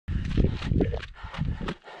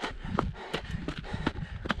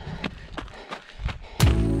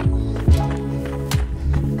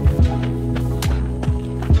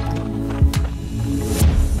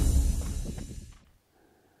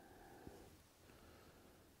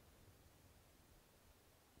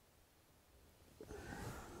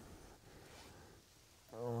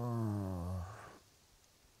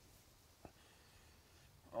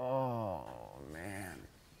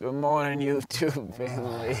Good morning, YouTube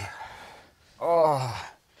family.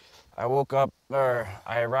 Oh, I woke up,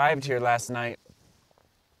 I arrived here last night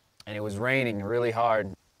and it was raining really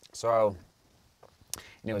hard. So,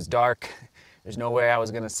 and it was dark. There's no way I was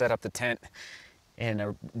gonna set up the tent in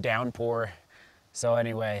a downpour. So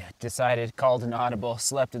anyway, decided, called an audible,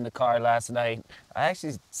 slept in the car last night. I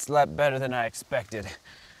actually slept better than I expected.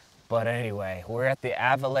 But anyway, we're at the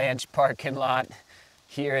Avalanche parking lot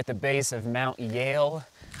here at the base of Mount Yale,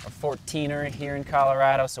 a 14er here in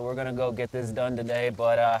Colorado, so we're gonna go get this done today.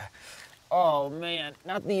 But oh man,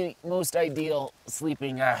 not the most ideal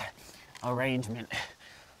sleeping arrangement,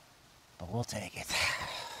 but we'll take it.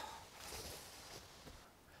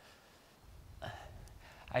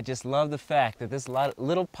 I just love the fact that this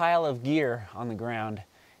little pile of gear on the ground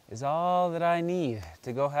is all that I need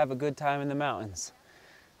to go have a good time in the mountains.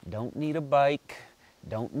 Don't need a bike,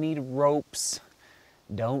 don't need ropes,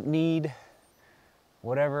 don't need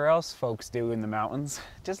whatever else folks do in the mountains.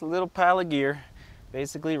 Just a little pile of gear,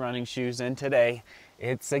 basically running shoes. And today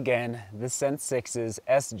it's again the Ascent 6's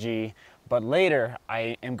SG, but later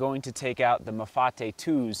I am going to take out the Mafate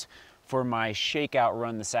 2s for my shakeout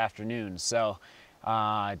run this afternoon. So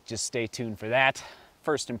just stay tuned for that.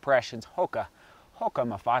 First impressions, Hoka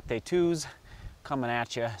Mafate 2s coming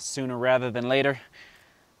at you sooner rather than later.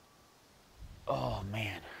 Oh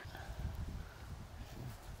man.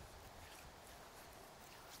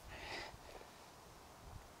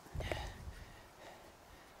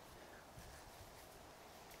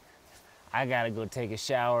 I gotta go take a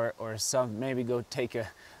shower or maybe go take a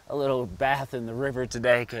little bath in the river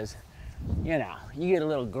today, because, you know, you get a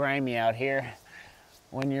little grimy out here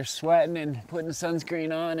when you're sweating and putting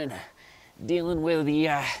sunscreen on and dealing with the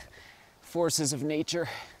forces of nature.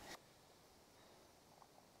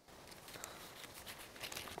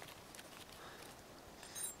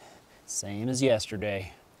 Same as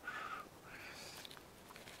yesterday.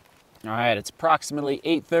 All right, it's approximately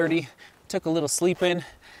 8:30. Took a little sleep in.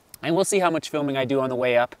 And we'll see how much filming I do on the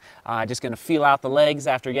way up. Just gonna feel out the legs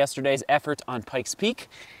after yesterday's effort on Pikes Peak.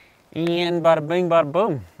 And bada bing, bada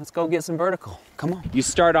boom. Let's go get some vertical. Come on. You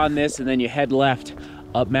start on this and then you head left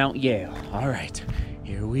up Mount Yale. All right,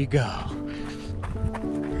 here we go.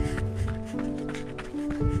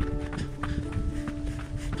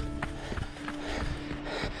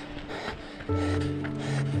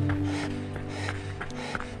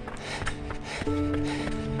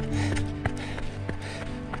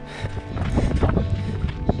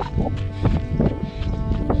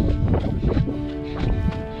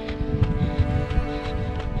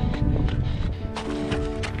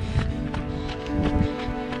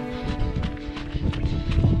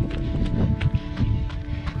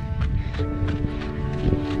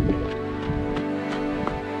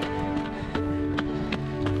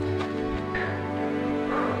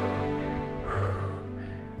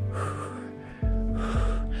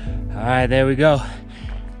 All right, there we go.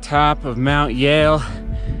 Top of Mount Yale.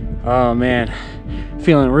 Oh man,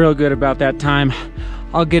 feeling real good about that time.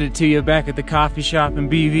 I'll get it to you back at the coffee shop in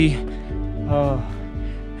BV. Oh,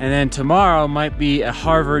 and then tomorrow might be a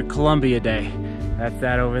Harvard Columbia day. That's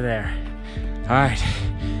that over there. All right,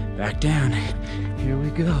 back down. Here we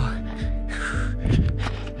go.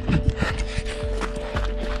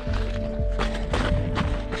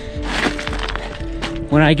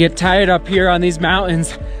 When I get tired up here on these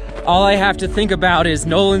mountains, all I have to think about is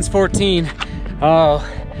Nolan's 14. Oh,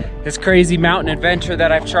 this crazy mountain adventure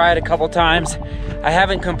that I've tried a couple times. I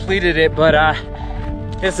haven't completed it, but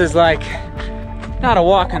this is like, not a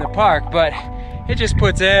walk in the park, but it just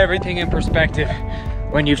puts everything in perspective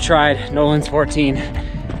when you've tried Nolan's 14.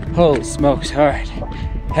 Holy smokes, all right,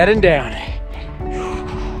 heading down.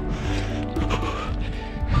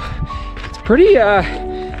 It's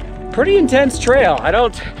pretty intense trail.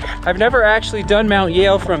 I've never actually done Mount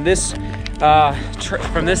Yale from this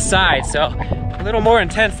side, so a little more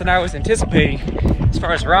intense than I was anticipating as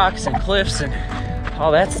far as rocks and cliffs and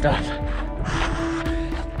all that stuff.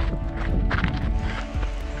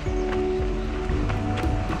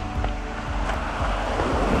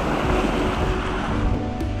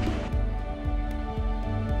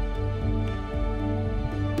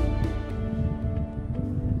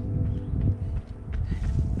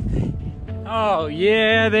 Oh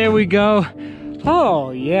yeah, Yeah, there we go.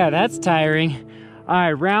 Oh, yeah, that's tiring. All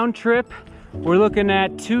right, round trip. We're looking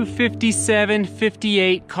at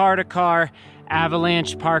 257.58 car-to-car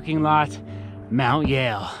avalanche parking lot, Mount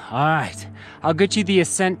Yale. All right, I'll get you the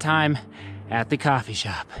ascent time at the coffee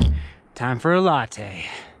shop. Time for a latte.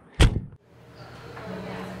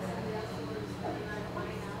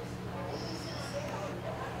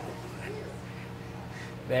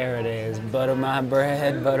 There it is, butter my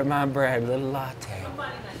bread, little latte.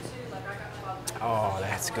 Oh,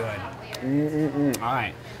 that's good. All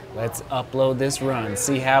right, let's upload this run,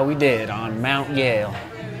 see how we did on Mount Yale.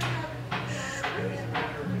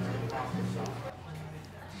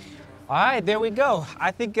 All right, there we go. I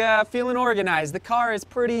think feeling organized. The car is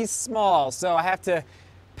pretty small, so I have to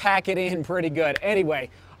pack it in pretty good. Anyway,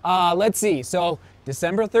 let's see. So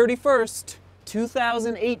December 31st,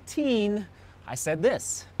 2018, I said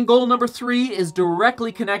this. Goal number 3 is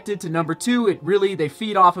directly connected to number 2. They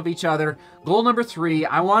feed off of each other. Goal number 3,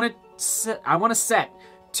 I want to set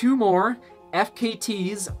 2 more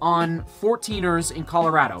FKTs on 14ers in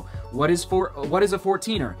Colorado. What is a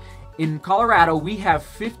 14er? In Colorado, we have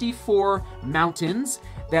 54 mountains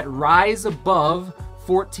that rise above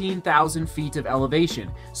 14,000 feet of elevation.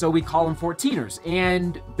 So we call them 14ers.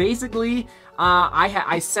 And basically,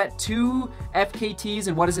 I set 2 FKTs,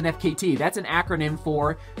 and what is an FKT? That's an acronym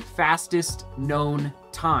for fastest known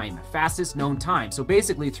time. Fastest known time. So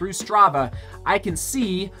basically, through Strava, I can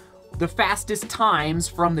see the fastest times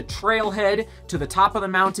from the trailhead to the top of the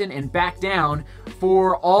mountain and back down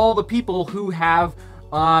for all the people who have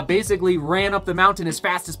basically ran up the mountain as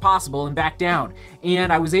fast as possible and back down.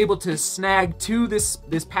 And I was able to snag 2 this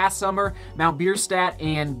past summer, Mount Bierstadt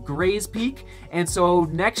and Gray's Peak. And so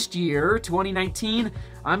next year, 2019,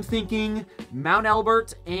 I'm thinking Mount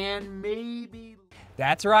Elbert and maybe...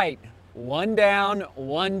 That's right. 1 down,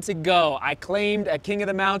 1 to go. I claimed a King of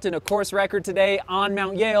the Mountain, a course record today on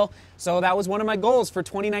Mount Yale. So that was one of my goals for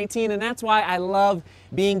 2019. And that's why I love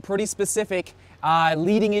being pretty specific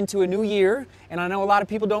leading into a new year. And I know a lot of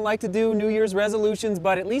people don't like to do New Year's resolutions,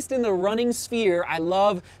 but at least in the running sphere,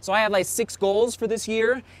 so I have like 6 goals for this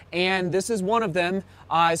year, and this is one of them,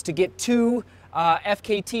 is to get 2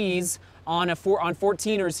 FKTs on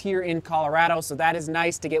 14ers here in Colorado. So that is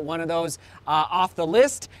nice to get one of those off the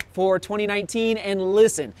list for 2019. And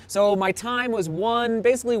listen, so my time was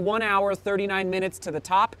basically 1 hour, 39 minutes to the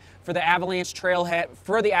top for the avalanche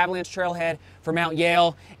trailhead, for Mount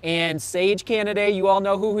Yale. And Sage Canaday, you all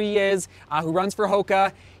know who he is, who runs for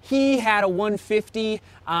Hoka. He had a 150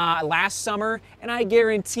 last summer, and I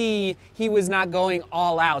guarantee he was not going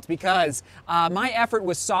all out because my effort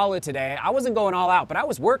was solid today. I wasn't going all out, but I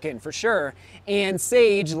was working for sure. And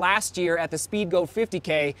Sage last year at the Speedgo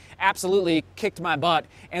 50K absolutely kicked my butt.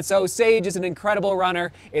 And so Sage is an incredible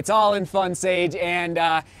runner. It's all in fun, Sage. And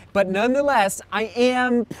but nonetheless, I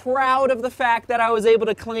am proud of the fact that I was able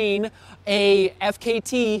to claim a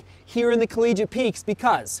FKT here in the Collegiate Peaks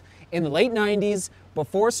because in the late 90s,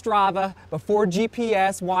 before Strava, before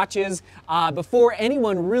GPS watches, before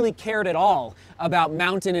anyone really cared at all about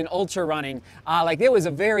mountain and ultra running. Like it was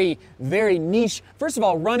a very, very niche. First of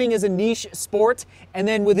all, running is a niche sport, and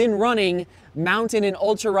then within running, mountain and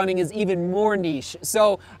ultra running is even more niche.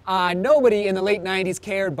 So nobody in the late 90s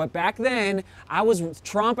cared, but back then I was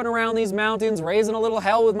tromping around these mountains, raising a little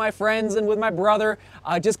hell with my friends and with my brother,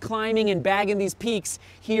 just climbing and bagging these peaks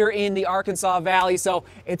here in the Arkansas Valley. So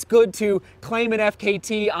it's good to claim an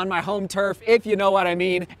FKT on my home turf, if you know what I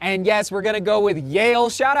mean. And yes, we're gonna go with Yale.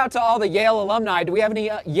 Shout out to all the Yale alumni. Do we have any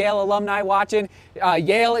Yale alumni watching?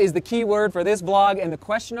 Yale is the key word for this vlog, and the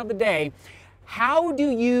question of the day: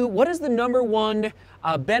 what is the number one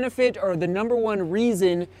benefit or the number one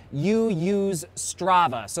reason you use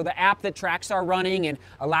Strava? So the app that tracks our running and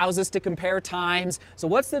allows us to compare times. So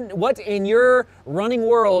what's in your running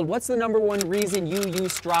world, what's the number one reason you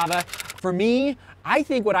use Strava? For me, I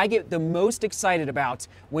think what I get the most excited about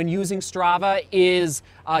when using Strava is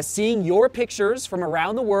seeing your pictures from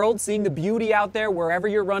around the world, seeing the beauty out there wherever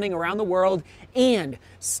you're running around the world, and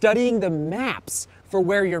studying the maps for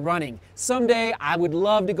where you're running. Someday, I would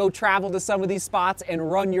love to go travel to some of these spots and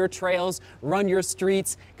run your trails, run your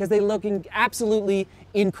streets, because they look absolutely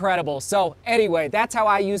incredible. So anyway, that's how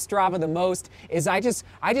I use Strava the most, is I just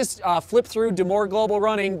flip through DeMoor Global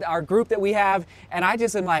Running, our group that we have, and I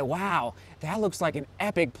just am like, wow, that looks like an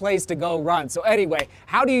epic place to go run. So anyway,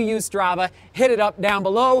 how do you use Strava? Hit it up down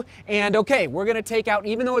below. And okay, we're gonna take out,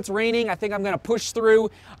 even though it's raining, I think I'm gonna push through,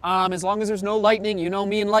 as long as there's no lightning, you know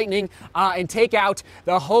me and lightning, and take out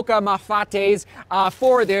the Hoka Mafates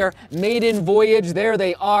for their maiden voyage. There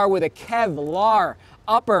they are with a Kevlar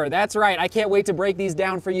upper. That's right, I can't wait to break these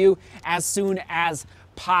down for you as soon as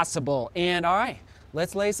possible. And all right,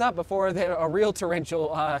 let's lace up before a real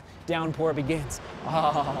torrential downpour begins.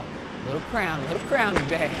 Oh, little crown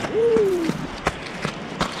today. Woo.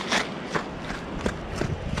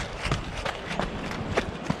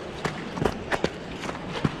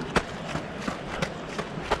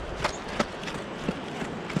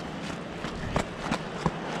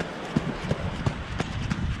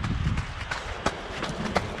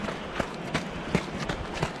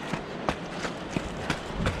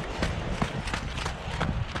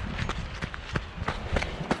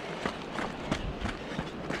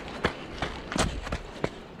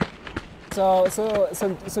 So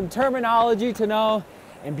some terminology to know.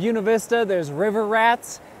 In Buena Vista, there's river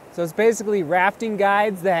rats. So it's basically rafting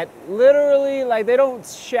guides that literally, like, they don't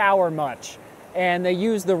shower much, and they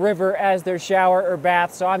use the river as their shower or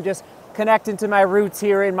bath. So I'm just connecting to my roots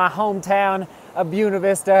here in my hometown of Buena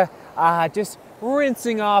Vista, just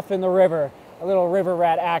rinsing off in the river, a little river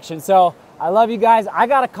rat action. So I love you guys. I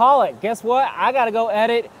gotta call it. Guess what? I gotta go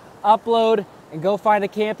edit, upload, and go find a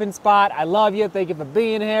camping spot. I love you. Thank you for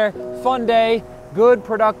being here. Fun day, good,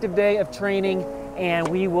 productive day of training, and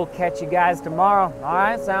we will catch you guys tomorrow. All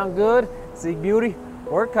right, sound good? Seek beauty,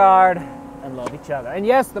 work hard, and love each other. And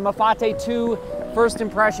yes, the Mafate 2 first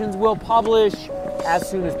impressions will publish as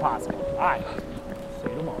soon as possible. All right.